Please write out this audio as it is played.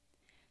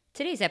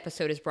Today's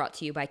episode is brought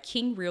to you by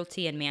King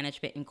Realty and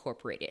Management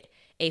Incorporated,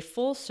 a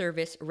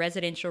full-service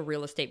residential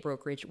real estate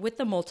brokerage with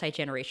a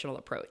multi-generational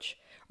approach.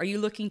 Are you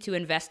looking to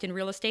invest in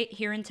real estate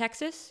here in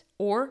Texas?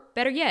 Or,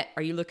 better yet,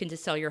 are you looking to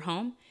sell your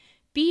home?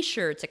 Be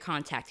sure to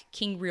contact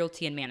King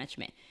Realty and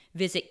Management.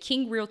 Visit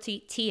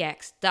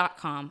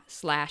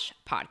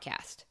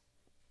kingrealtytx.com/podcast.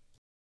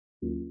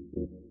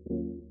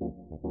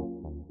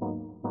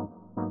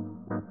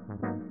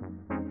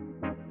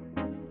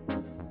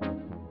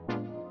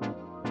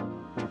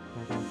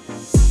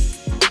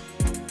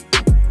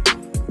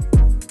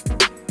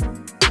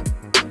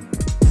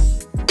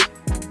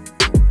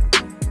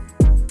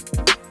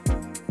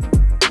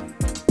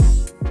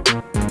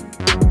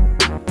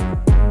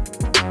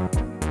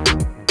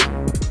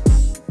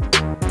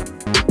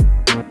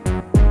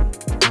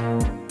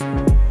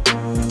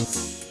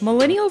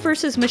 Millennial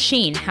versus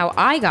Machine, how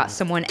I got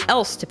someone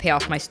else to pay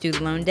off my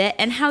student loan debt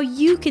and how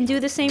you can do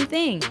the same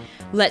thing.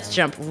 Let's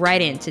jump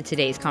right into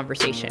today's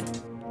conversation.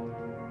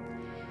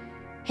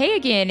 Hey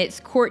again, it's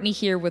Courtney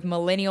here with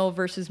Millennial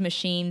versus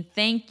Machine.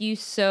 Thank you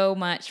so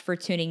much for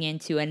tuning in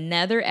to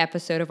another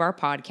episode of our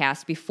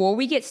podcast. Before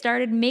we get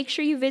started, make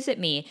sure you visit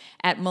me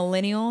at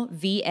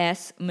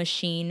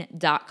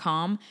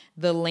millennialvsmachine.com.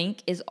 The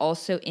link is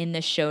also in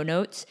the show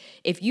notes.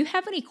 If you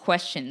have any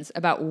questions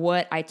about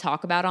what I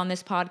talk about on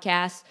this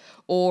podcast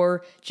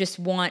or just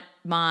want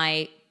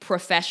my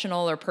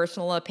professional or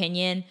personal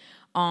opinion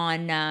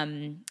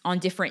on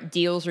different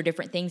deals or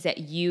different things that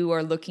you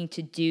are looking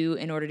to do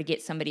in order to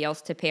get somebody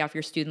else to pay off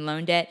your student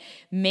loan debt,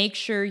 make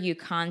sure you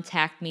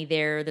contact me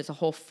there. There's a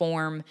whole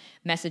form.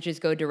 Messages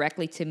go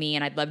directly to me,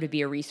 and I'd love to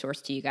be a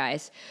resource to you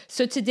guys.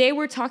 So today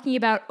we're talking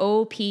about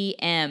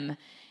OPM,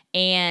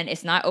 and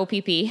it's not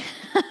OPP,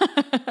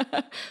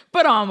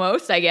 but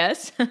almost, I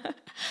guess.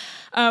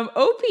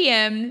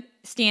 OPM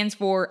stands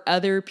for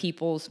other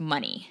people's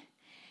money.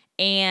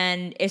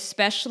 And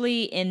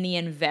especially in the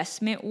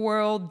investment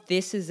world,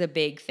 this is a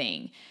big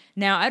thing.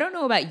 Now, I don't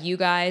know about you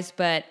guys,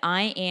 but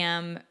I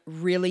am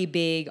really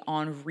big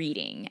on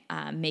reading,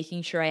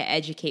 making sure I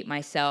educate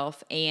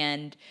myself.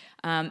 And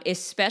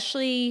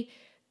especially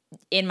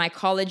in my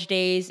college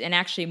days, and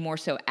actually more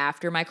so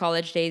after my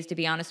college days, to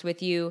be honest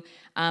with you,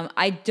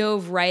 I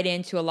dove right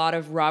into a lot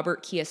of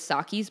Robert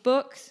Kiyosaki's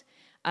books.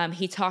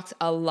 He talks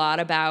a lot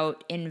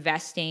about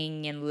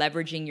investing and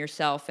leveraging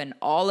yourself and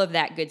all of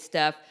that good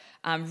stuff.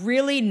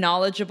 Really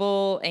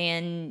knowledgeable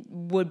and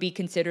would be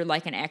considered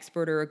like an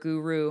expert or a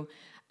guru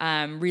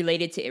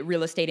related to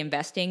real estate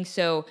investing.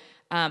 So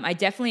I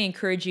definitely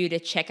encourage you to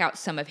check out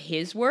some of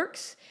his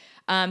works.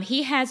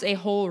 He has a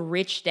whole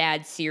Rich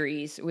Dad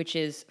series, which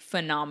is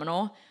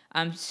phenomenal.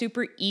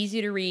 Super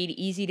easy to read,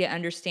 easy to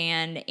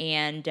understand,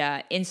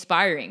 and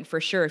inspiring for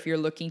sure if you're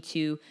looking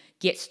to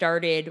get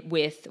started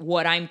with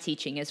what I'm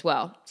teaching as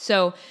well.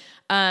 So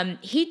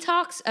he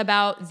talks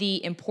about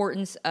the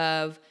importance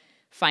of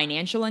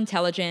financial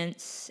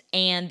intelligence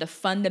and the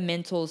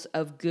fundamentals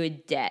of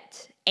good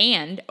debt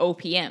and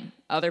OPM,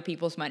 other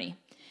people's money.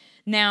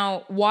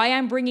 Now, why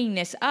I'm bringing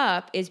this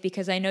up is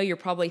because I know you're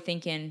probably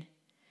thinking,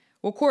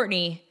 well,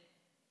 Courtney,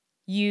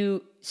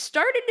 you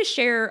started to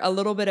share a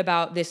little bit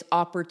about this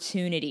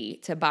opportunity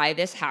to buy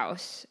this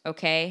house,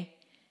 okay?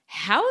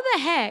 How the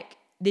heck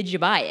did you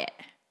buy it,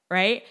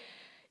 right?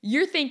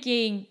 You're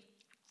thinking,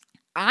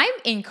 I'm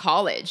in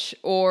college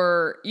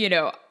or,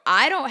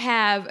 I don't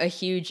have a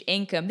huge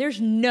income. There's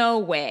no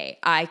way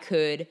I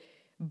could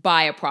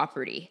buy a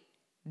property.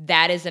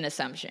 That is an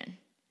assumption.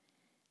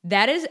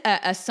 That is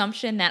an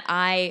assumption that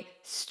I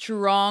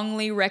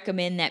strongly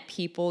recommend that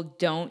people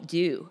don't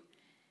do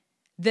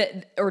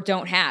or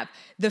don't have.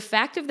 The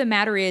fact of the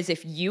matter is,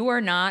 if you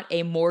are not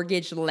a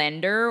mortgage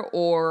lender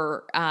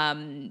or,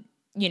 I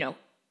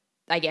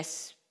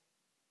guess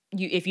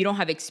if you don't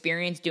have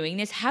experience doing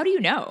this, how do you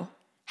know?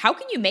 How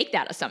can you make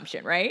that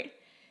assumption, right?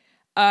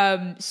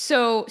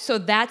 So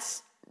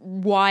that's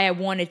why I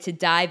wanted to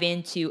dive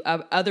into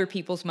other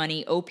people's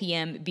money,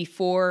 OPM,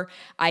 before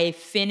I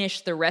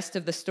finish the rest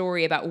of the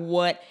story about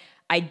what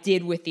I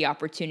did with the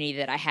opportunity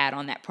that I had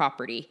on that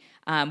property,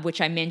 which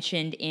I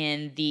mentioned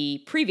in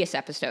the previous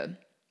episode.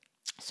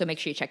 So make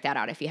sure you check that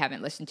out if you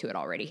haven't listened to it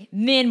already.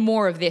 Then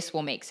more of this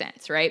will make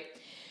sense, right?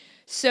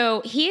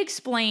 So he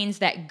explains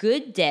that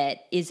good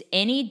debt is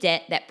any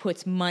debt that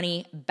puts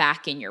money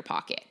back in your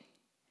pocket.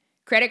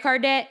 Credit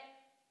card debt,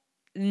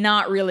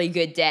 not really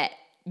good debt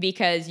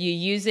because you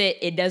use it,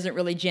 it doesn't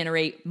really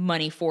generate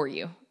money for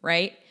you,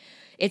 right?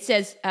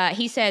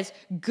 He says,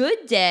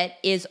 good debt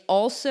is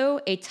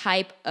also a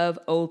type of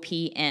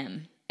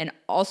OPM and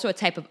also a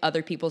type of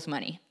other people's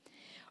money.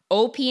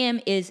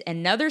 OPM is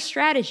another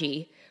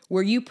strategy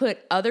where you put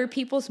other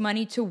people's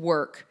money to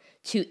work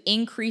to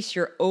increase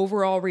your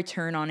overall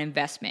return on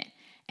investment.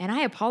 And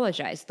I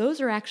apologize,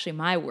 those are actually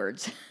my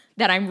words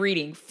that I'm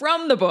reading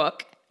from the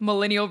book,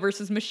 Millennial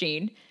versus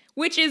Machine,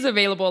 which is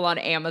available on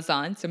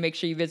Amazon, so make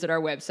sure you visit our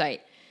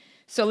website.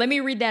 So let me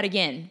read that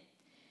again.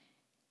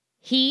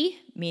 He,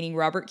 meaning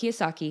Robert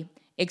Kiyosaki,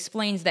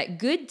 explains that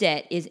good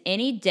debt is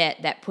any debt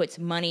that puts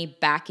money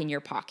back in your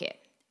pocket.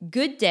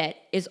 Good debt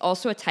is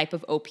also a type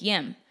of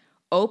OPM.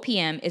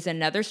 OPM is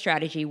another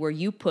strategy where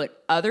you put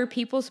other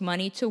people's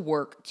money to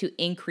work to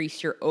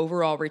increase your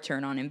overall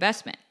return on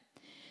investment.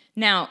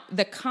 Now,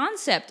 the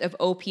concept of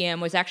OPM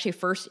was actually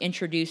first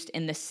introduced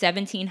in the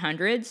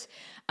 1700s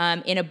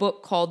in a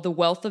book called The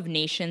Wealth of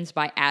Nations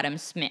by Adam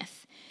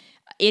Smith.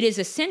 It is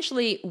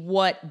essentially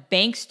what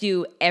banks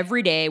do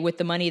every day with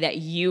the money that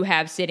you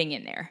have sitting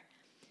in there.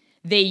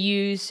 They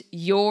use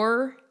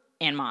your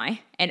and my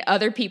and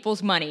other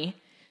people's money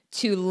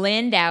to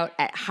lend out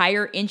at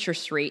higher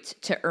interest rates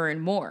to earn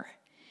more.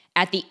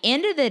 At the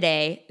end of the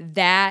day,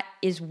 that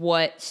is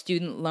what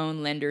student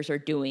loan lenders are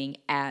doing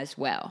as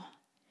well.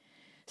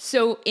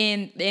 So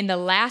in the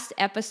last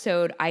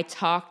episode, I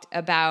talked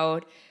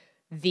about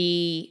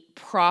the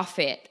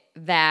profit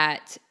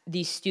that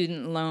these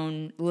student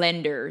loan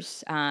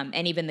lenders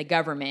and even the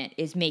government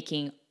is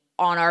making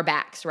on our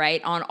backs,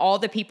 right? On all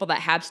the people that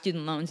have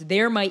student loans,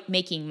 they're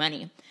making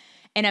money.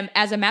 And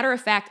as a matter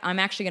of fact, I'm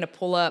actually going to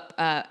pull up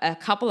a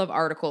couple of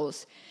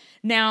articles.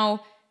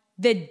 Now,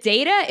 the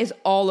data is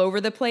all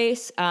over the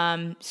place.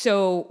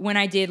 So when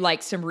I did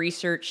like some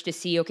research to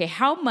see, okay,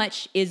 how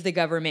much is the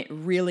government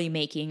really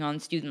making on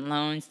student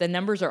loans? The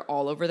numbers are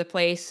all over the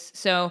place.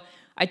 So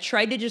I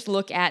tried to just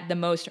look at the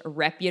most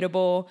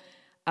reputable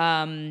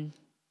outlets,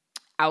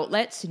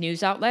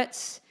 news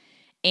outlets,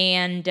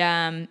 and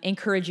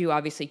encourage you,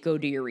 obviously, go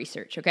do your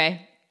research,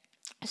 okay?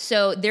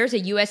 So there's a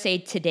USA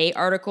Today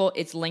article.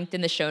 It's linked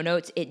in the show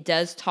notes. It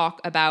does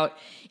talk about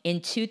in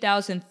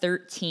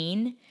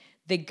 2013,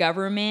 the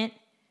government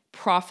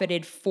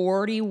profited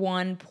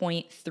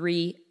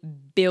 $41.3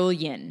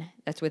 billion.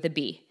 That's with a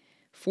B.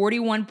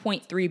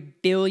 $41.3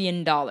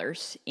 billion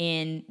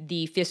in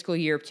the fiscal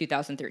year of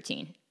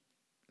 2013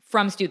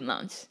 from student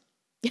loans.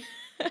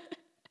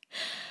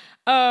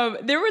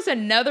 There was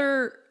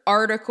another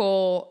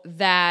article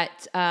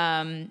that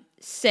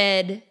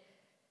said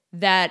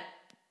that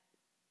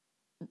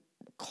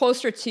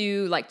closer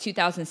to like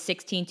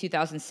 2016,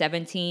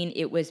 2017,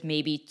 it was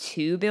maybe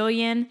 $2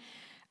 billion.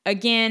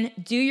 Again,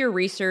 do your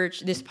research.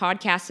 This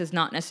podcast is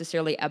not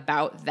necessarily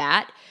about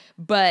that,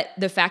 but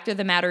the fact of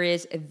the matter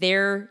is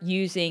they're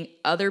using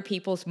other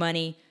people's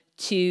money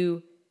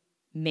to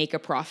make a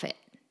profit.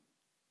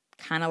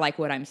 Kind of like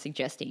what I'm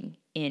suggesting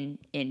in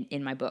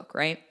my book,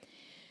 right?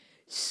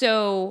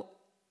 So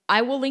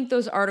I will link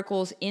those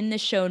articles in the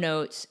show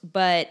notes,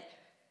 but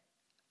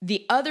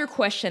the other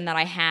question that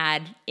I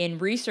had in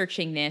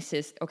researching this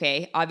is,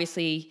 okay,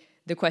 obviously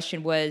the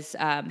question was,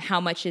 how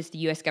much is the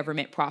U.S.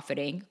 government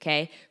profiting?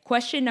 Okay.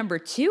 Question number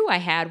 2 I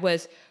had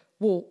was,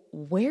 well,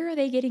 where are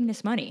they getting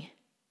this money?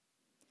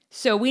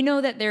 So we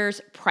know that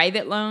there's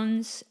private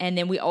loans, and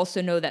then we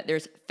also know that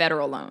there's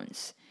federal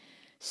loans.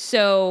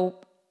 So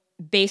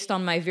based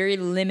on my very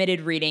limited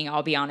reading,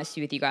 I'll be honest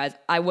with you guys,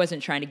 I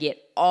wasn't trying to get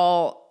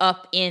all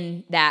up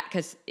in that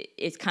because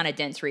it's kind of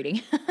dense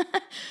reading.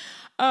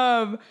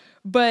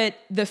 But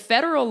the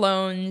federal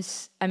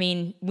loans, I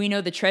mean, we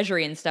know the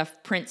Treasury and stuff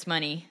prints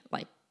money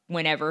like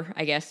whenever,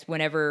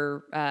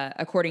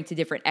 according to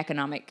different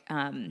economic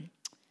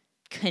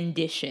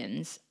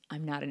conditions.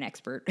 I'm not an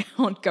expert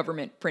on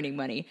government printing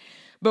money,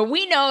 but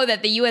we know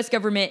that the U.S.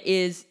 government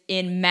is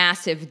in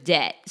massive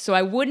debt. So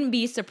I wouldn't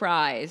be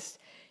surprised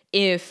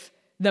if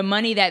the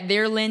money that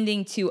they're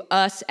lending to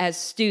us as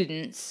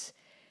students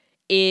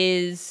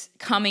is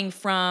coming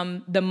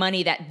from the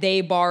money that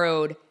they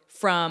borrowed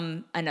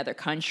from another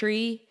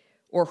country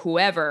or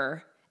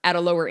whoever at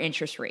a lower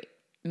interest rate.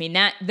 I mean,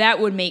 that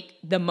would make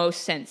the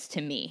most sense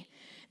to me.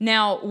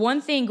 Now, one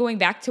thing, going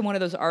back to one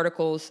of those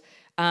articles,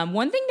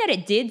 one thing that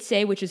it did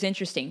say, which is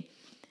interesting,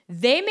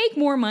 they make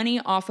more money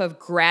off of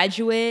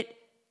graduate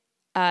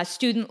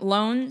student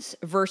loans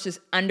versus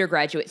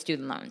undergraduate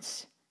student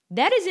loans.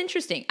 That is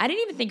interesting. I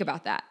didn't even think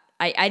about that.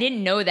 I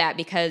didn't know that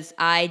because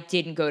I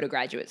didn't go to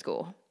graduate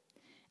school.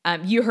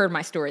 You heard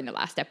my story in the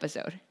last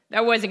episode.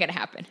 That wasn't going to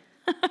happen.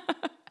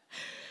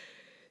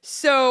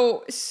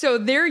 So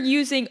they're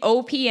using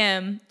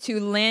OPM to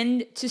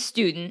lend to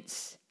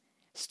students.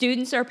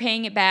 Students are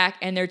paying it back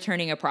and they're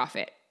turning a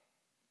profit.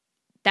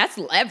 That's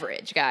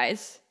leverage,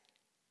 guys.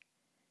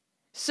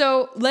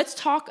 So let's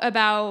talk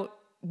about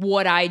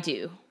what I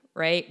do,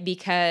 right?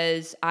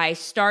 Because I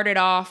started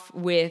off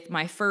with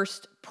my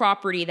first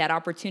property, that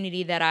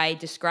opportunity that I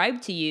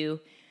described to you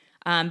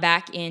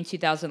back in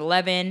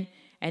 2011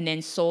 and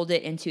then sold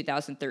it in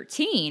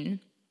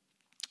 2013.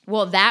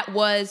 Well, that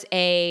was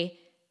a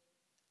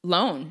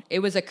loan. It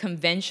was a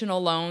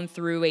conventional loan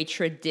through a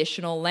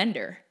traditional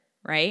lender,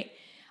 right?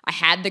 I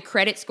had the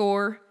credit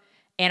score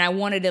and I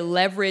wanted to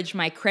leverage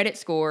my credit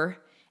score,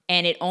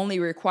 and it only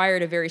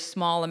required a very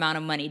small amount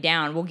of money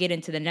down. We'll get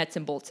into the nuts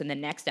and bolts in the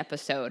next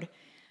episode.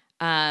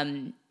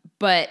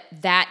 But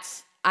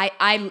that's,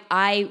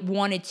 I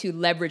wanted to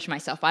leverage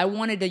myself. I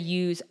wanted to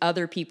use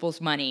other people's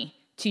money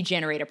to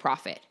generate a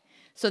profit.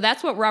 So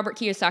that's what Robert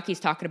Kiyosaki is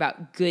talking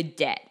about, good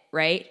debt,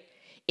 right?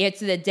 It's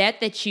the debt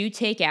that you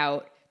take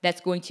out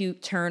that's going to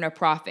turn a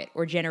profit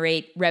or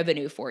generate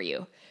revenue for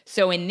you.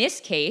 So in this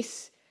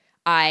case,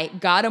 I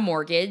got a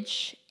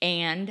mortgage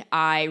and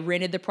I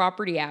rented the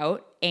property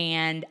out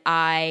and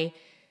I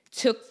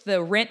took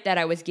the rent that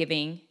I was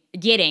getting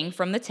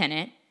from the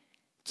tenant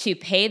to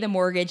pay the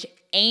mortgage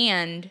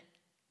and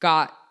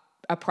got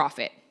a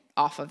profit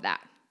off of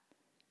that.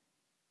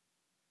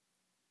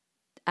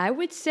 I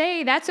would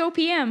say that's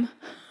OPM.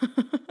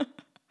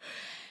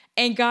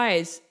 And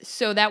guys,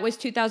 so that was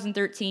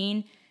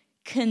 2013.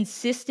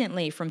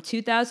 Consistently from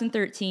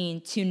 2013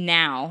 to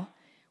now,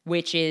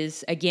 which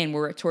is, again,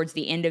 we're towards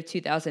the end of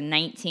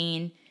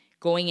 2019,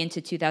 going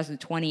into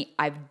 2020,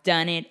 I've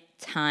done it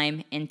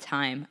time and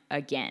time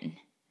again.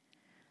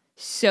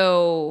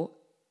 So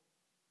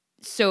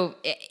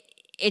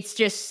it's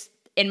just,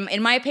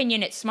 in my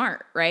opinion, it's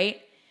smart, right?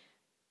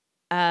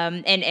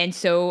 And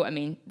so, I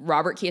mean,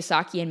 Robert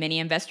Kiyosaki and many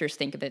investors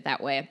think of it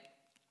that way.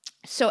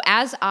 So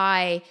as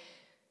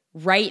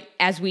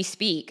we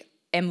speak,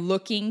 am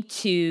looking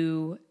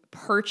to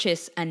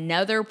purchase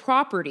another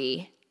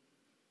property.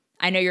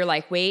 I know you're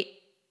like,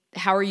 wait,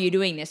 how are you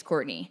doing this,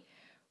 Courtney?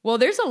 Well,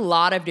 there's a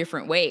lot of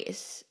different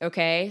ways,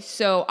 okay?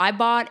 So I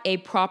bought a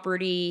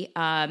property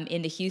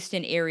in the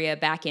Houston area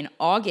back in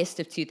August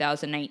of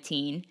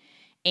 2019,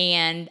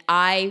 and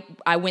I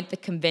went the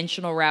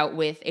conventional route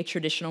with a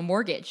traditional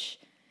mortgage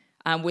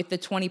with the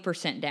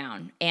 20%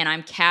 down, and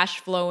I'm cash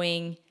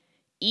flowing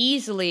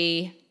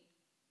easily,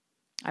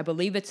 I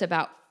believe it's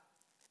about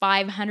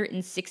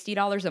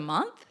 $560 a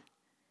month.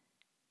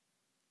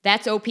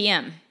 That's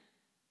OPM.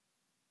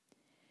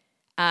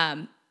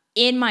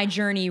 In my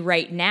journey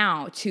right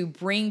now to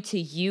bring to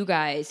you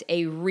guys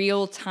a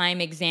real-time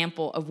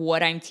example of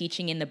what I'm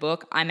teaching in the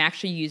book, I'm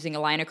actually using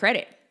a line of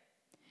credit.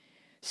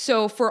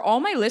 So for all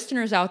my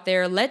listeners out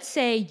there, let's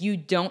say you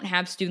don't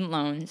have student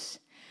loans.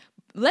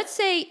 Let's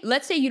say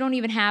you don't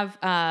even have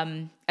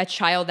a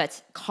child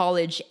that's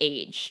college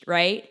aged,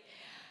 right?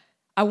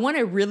 I want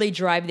to really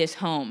drive this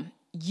home.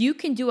 You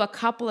can do a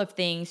couple of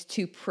things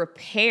to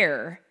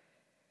prepare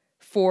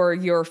for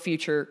your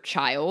future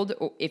child,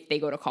 if they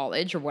go to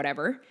college or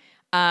whatever,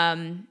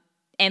 and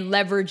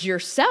leverage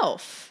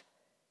yourself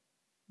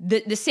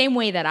the same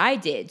way that I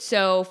did.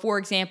 So, for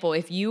example,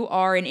 if you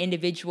are an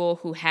individual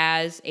who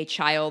has a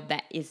child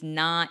that is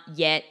not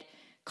yet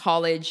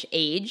college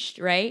aged,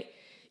 right,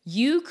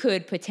 you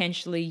could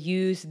potentially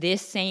use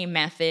this same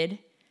method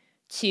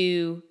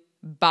to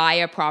buy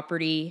a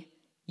property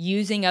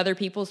using other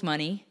people's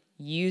money,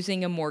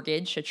 using a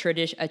mortgage, a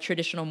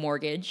traditional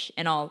mortgage,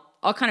 and I'll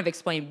kind of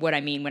explain what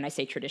I mean when I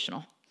say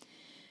traditional.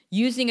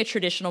 Using a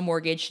traditional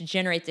mortgage to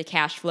generate the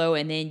cash flow,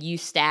 and then you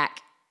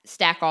stack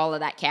all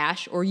of that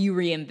cash, or you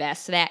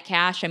reinvest that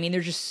cash. I mean,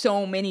 there's just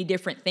so many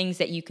different things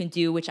that you can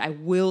do, which I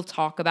will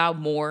talk about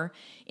more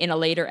in a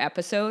later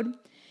episode.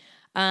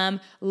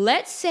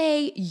 Let's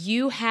say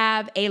you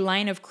have a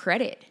line of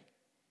credit,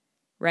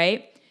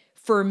 right?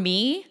 For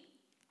me,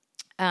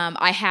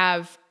 I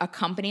have a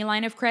company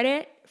line of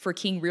credit for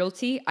King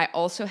Realty. I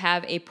also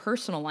have a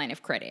personal line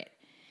of credit.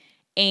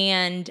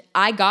 And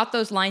I got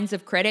those lines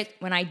of credit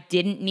when I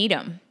didn't need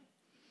them.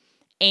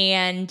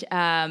 And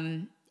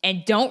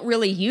don't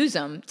really use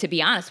them, to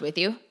be honest with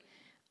you.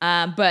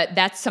 But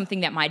that's something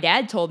that my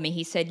dad told me.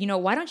 He said,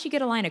 why don't you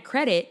get a line of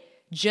credit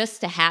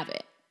just to have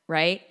it,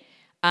 right?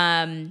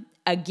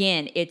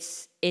 Again,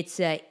 it's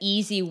an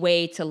easy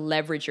way to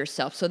leverage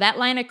yourself. So that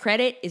line of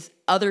credit is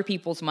other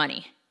people's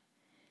money.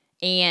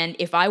 And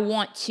if I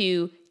want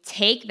to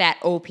take that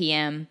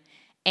OPM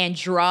and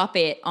drop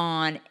it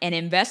on an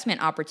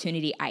investment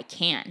opportunity, I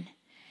can.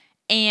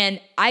 And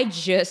I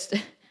just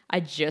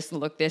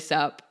looked this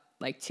up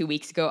like 2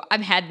 weeks ago. I've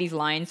had these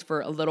lines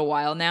for a little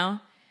while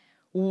now.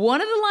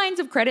 One of the lines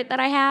of credit that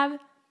I have,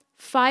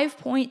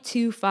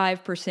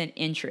 5.25%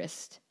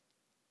 interest,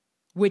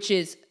 which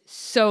is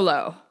so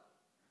low.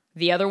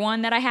 The other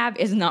one that I have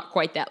is not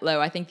quite that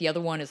low. I think the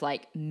other one is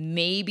like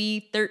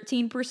maybe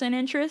 13%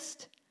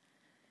 interest.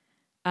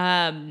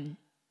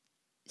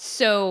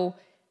 So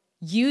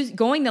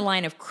going the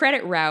line of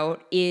credit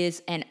route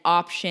is an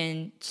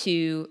option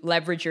to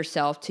leverage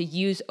yourself, to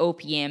use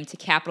OPM to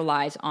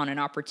capitalize on an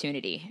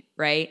opportunity,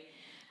 right?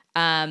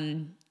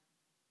 And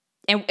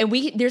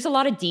there's a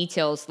lot of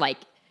details like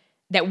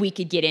that we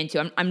could get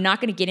into. I'm not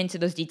going to get into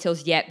those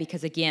details yet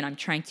because, again, I'm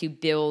trying to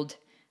build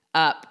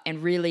up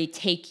and really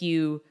take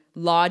you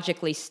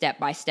logically step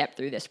by step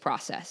through this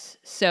process.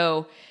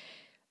 So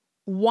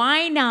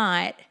why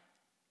not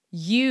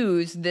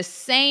use the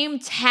same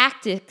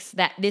tactics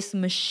that this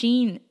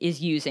machine is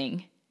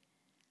using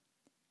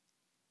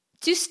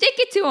to stick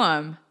it to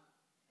them?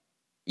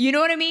 You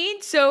know what I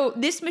mean? So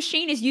this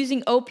machine is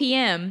using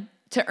OPM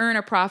to earn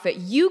a profit.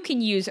 You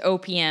can use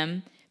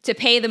OPM to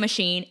pay the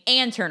machine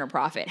and turn a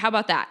profit. How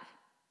about that?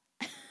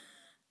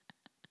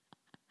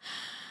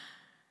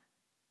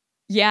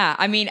 Yeah,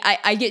 I mean,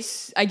 I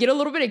get a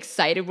little bit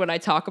excited when I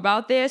talk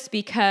about this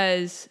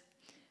because,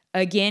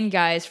 again,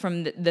 guys,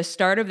 from the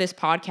start of this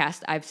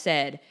podcast, I've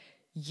said,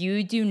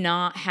 you do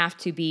not have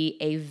to be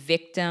a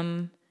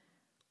victim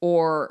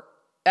or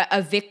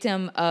a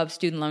victim of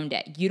student loan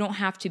debt. You don't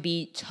have to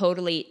be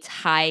totally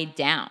tied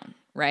down,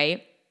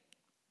 right?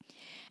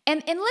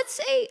 And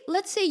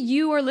let's say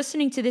you are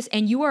listening to this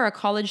and you are a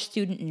college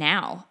student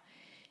now,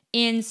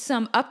 in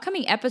some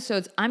upcoming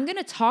episodes, I'm going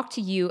to talk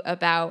to you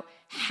about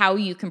how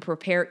you can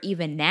prepare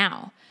even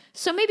now.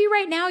 So maybe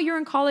right now you're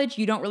in college,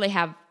 you don't really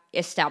have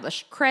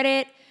established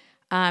credit.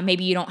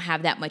 Maybe you don't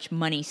have that much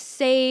money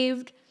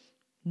saved.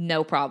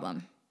 No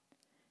problem.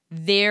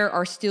 There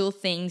are still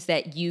things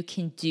that you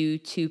can do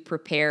to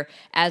prepare.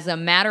 As a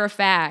matter of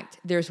fact,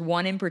 there's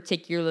one in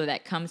particular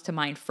that comes to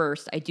mind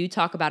first. I do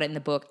talk about it in the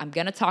book. I'm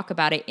going to talk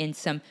about it in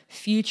some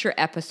future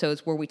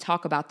episodes where we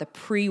talk about the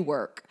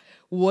pre-work,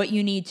 what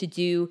you need to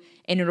do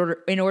in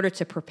order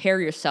to prepare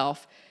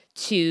yourself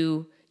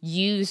to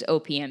use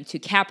OPM, to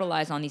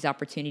capitalize on these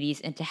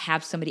opportunities, and to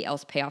have somebody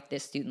else pay off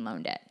this student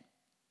loan debt.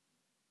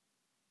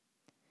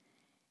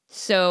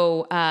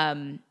 So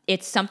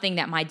it's something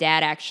that my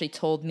dad actually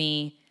told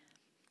me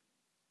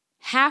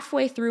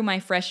halfway through my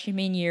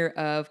freshman year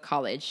of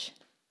college.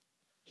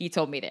 He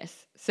told me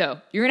this. So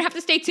you're gonna have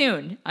to stay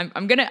tuned.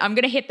 I'm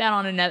gonna hit that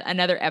on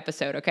another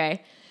episode,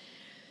 okay?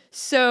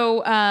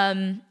 So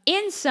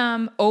in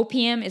sum,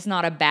 OPM is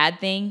not a bad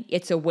thing.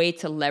 It's a way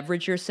to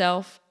leverage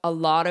yourself. A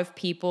lot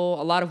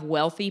of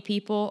wealthy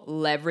people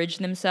leverage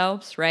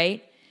themselves,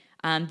 right?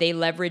 They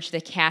leverage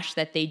the cash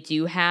that they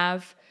do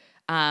have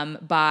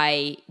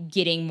by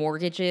getting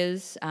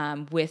mortgages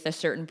with a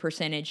certain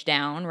percentage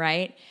down,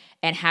 right?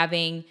 And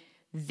having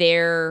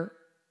their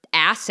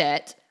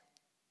asset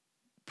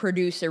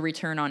produce a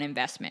return on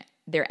investment.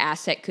 Their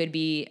asset could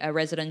be a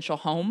residential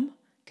home,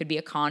 could be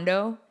a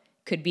condo,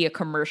 could be a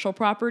commercial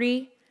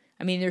property.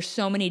 I mean, there's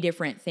so many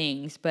different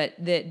things, but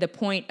the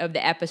point of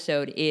the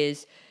episode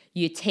is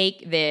you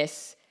take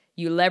this,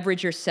 you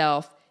leverage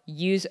yourself,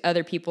 use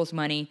other people's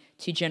money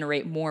to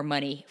generate more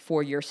money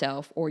for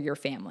yourself or your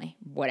family,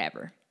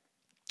 whatever.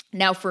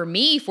 Now, for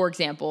me, for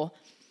example,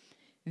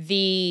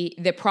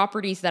 the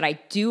properties that I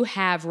do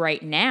have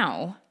right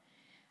now,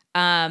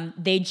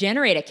 they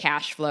generate a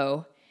cash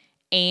flow.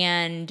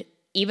 And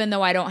even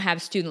though I don't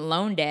have student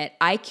loan debt,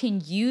 I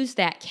can use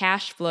that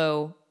cash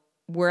flow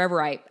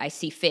wherever I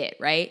see fit,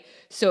 right?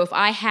 So if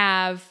I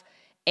have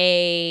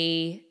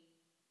a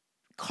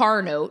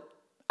car note,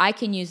 I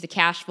can use the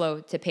cash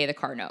flow to pay the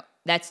car note.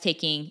 That's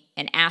taking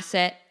an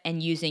asset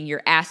and using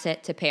your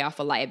asset to pay off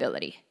a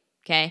liability,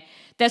 okay?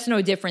 That's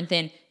no different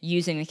than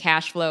using the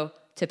cash flow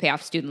to pay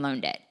off student loan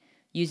debt,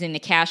 using the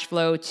cash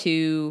flow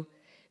to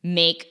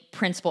make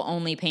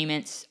principal-only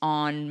payments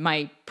on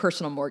my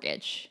personal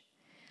mortgage.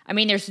 I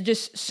mean, there's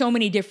just so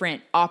many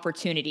different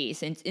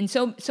opportunities and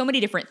so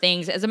many different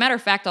things. As a matter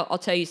of fact, I'll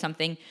tell you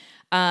something.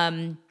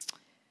 I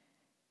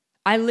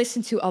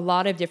listen to a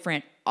lot of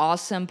different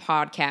awesome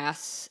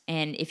podcasts,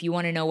 and if you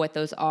want to know what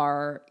those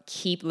are,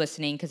 keep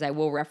listening because I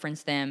will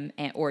reference them,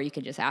 or you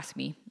can just ask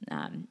me.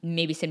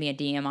 Maybe send me a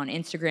DM on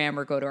Instagram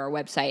or go to our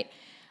website.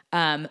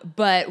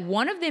 But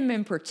one of them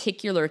in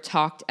particular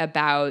talked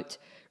about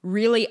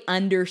really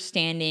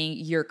understanding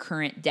your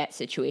current debt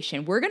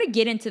situation. We're going to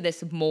get into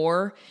this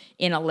more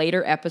in a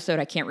later episode.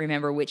 I can't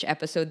remember which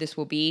episode this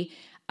will be.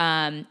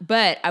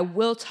 But I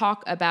will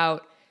talk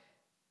about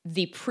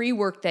the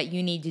pre-work that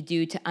you need to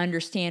do to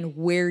understand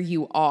where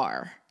you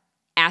are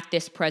at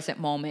this present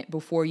moment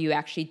before you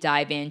actually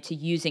dive into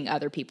using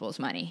other people's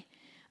money,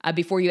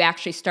 before you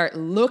actually start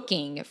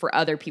looking for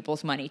other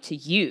people's money to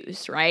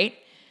use, right?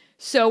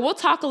 So we'll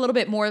talk a little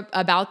bit more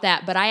about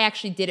that, but I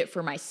actually did it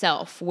for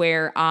myself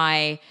where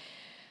I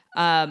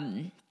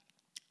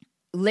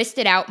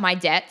listed out my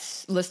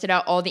debts, listed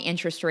out all the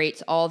interest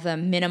rates, all the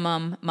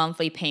minimum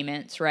monthly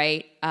payments,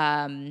 right?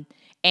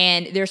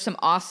 And there's some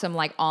awesome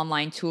like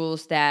online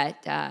tools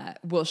that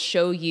will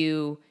show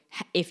you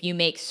if you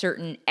make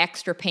certain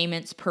extra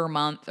payments per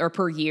month or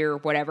per year,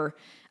 whatever,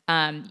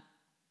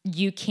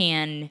 you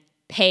can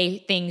pay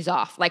things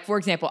off. Like, for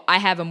example, I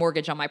have a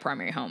mortgage on my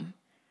primary home.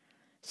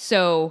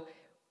 So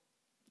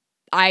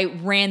I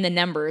ran the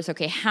numbers.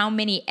 Okay, how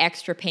many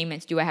extra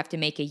payments do I have to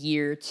make a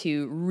year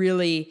to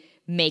really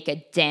make a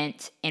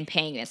dent in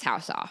paying this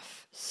house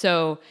off?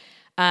 So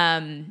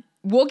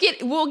we'll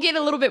get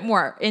a little bit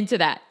more into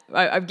that.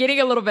 I'm getting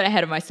a little bit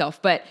ahead of myself,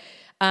 but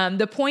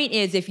the point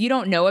is, if you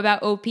don't know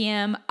about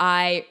OPM,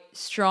 I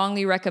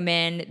strongly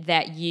recommend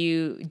that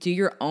you do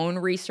your own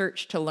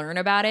research to learn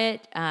about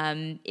it.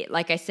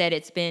 Like I said,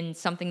 it's been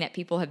something that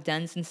people have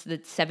done since the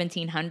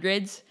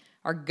 1700s.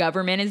 Our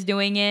government is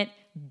doing it.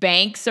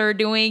 Banks are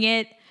doing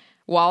it.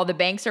 While the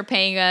banks are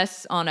paying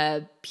us on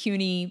a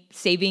puny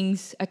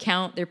savings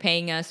account, they're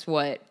paying us,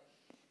 1%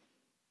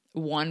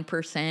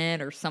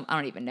 or something? I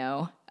don't even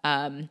know.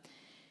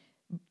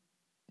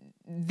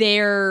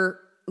 They're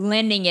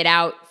lending it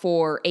out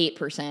for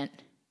 8%,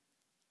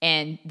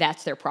 and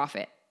that's their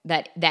profit.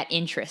 That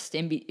interest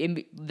in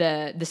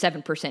the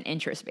 7%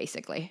 interest,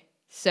 basically.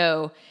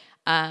 So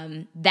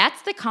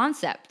that's the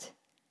concept.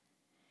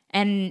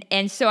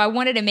 And so I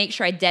wanted to make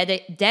sure I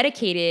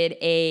dedicated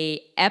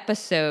a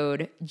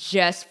episode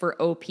just for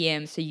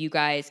OPM so you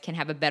guys can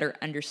have a better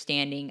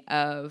understanding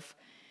of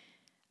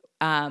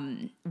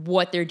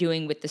what they're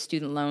doing with the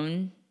student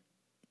loan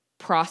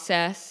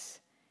process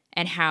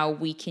and how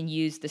we can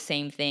use the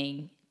same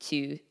thing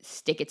to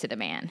stick it to the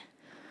man.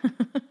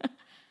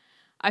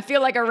 I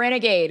feel like a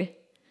renegade.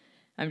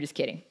 I'm just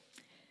kidding.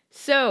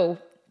 So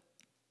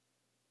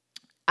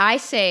I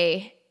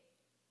say,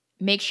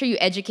 make sure you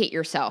educate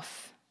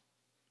yourself.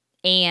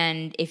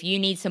 And if you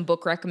need some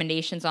book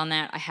recommendations on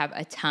that, I have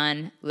a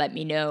ton. Let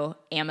me know.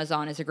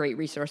 Amazon is a great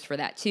resource for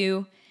that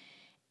too.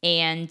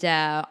 And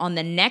on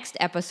the next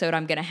episode,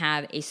 I'm going to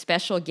have a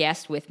special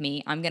guest with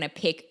me. I'm going to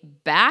pick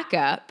back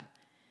up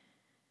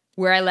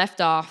where I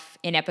left off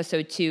in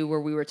episode 2, where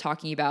we were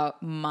talking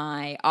about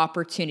my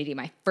opportunity,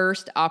 my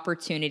first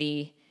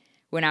opportunity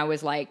when I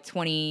was like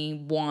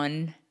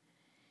 21.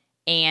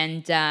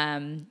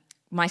 And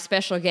my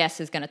special guest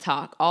is going to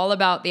talk all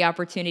about the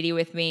opportunity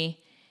with me.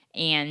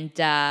 And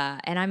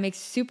I'm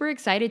super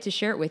excited to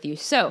share it with you.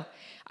 So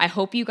I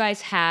hope you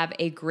guys have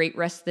a great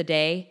rest of the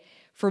day.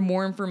 For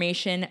more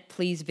information,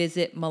 please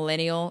visit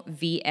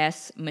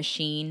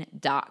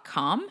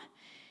millennialvsmachine.com.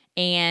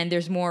 And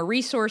there's more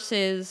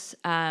resources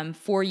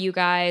for you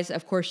guys.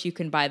 Of course, you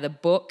can buy the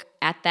book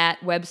at that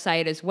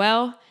website as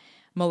well,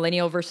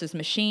 Millennial versus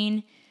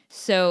Machine.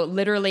 So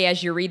literally,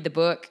 as you read the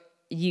book,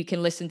 you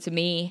can listen to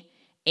me,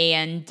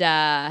 and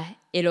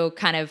it'll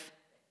kind of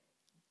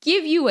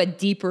give you a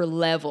deeper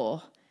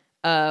level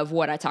of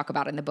what I talk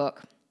about in the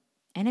book.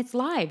 And it's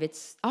live.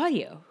 It's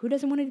audio. Who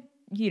doesn't want to,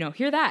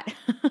 hear that?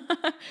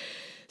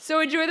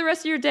 So enjoy the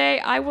rest of your day.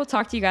 I will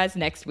talk to you guys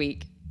next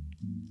week.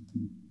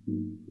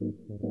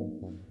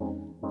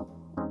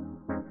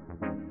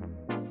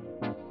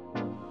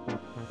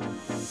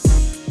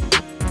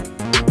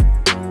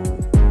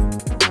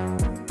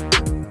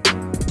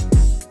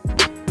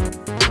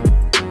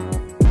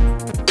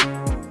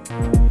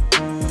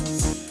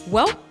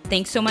 Well,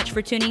 thanks so much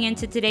for tuning in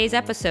to today's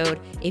episode.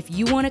 If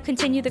you want to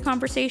continue the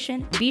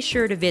conversation, be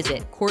sure to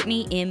visit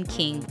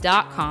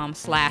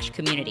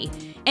CourtneyMKing.com/community.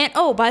 And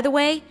oh, by the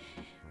way,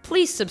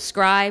 please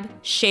subscribe,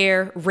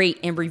 share, rate,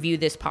 and review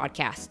this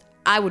podcast.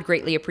 I would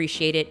greatly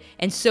appreciate it,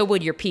 and so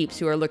would your peeps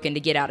who are looking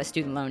to get out of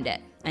student loan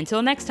debt.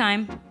 Until next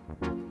time.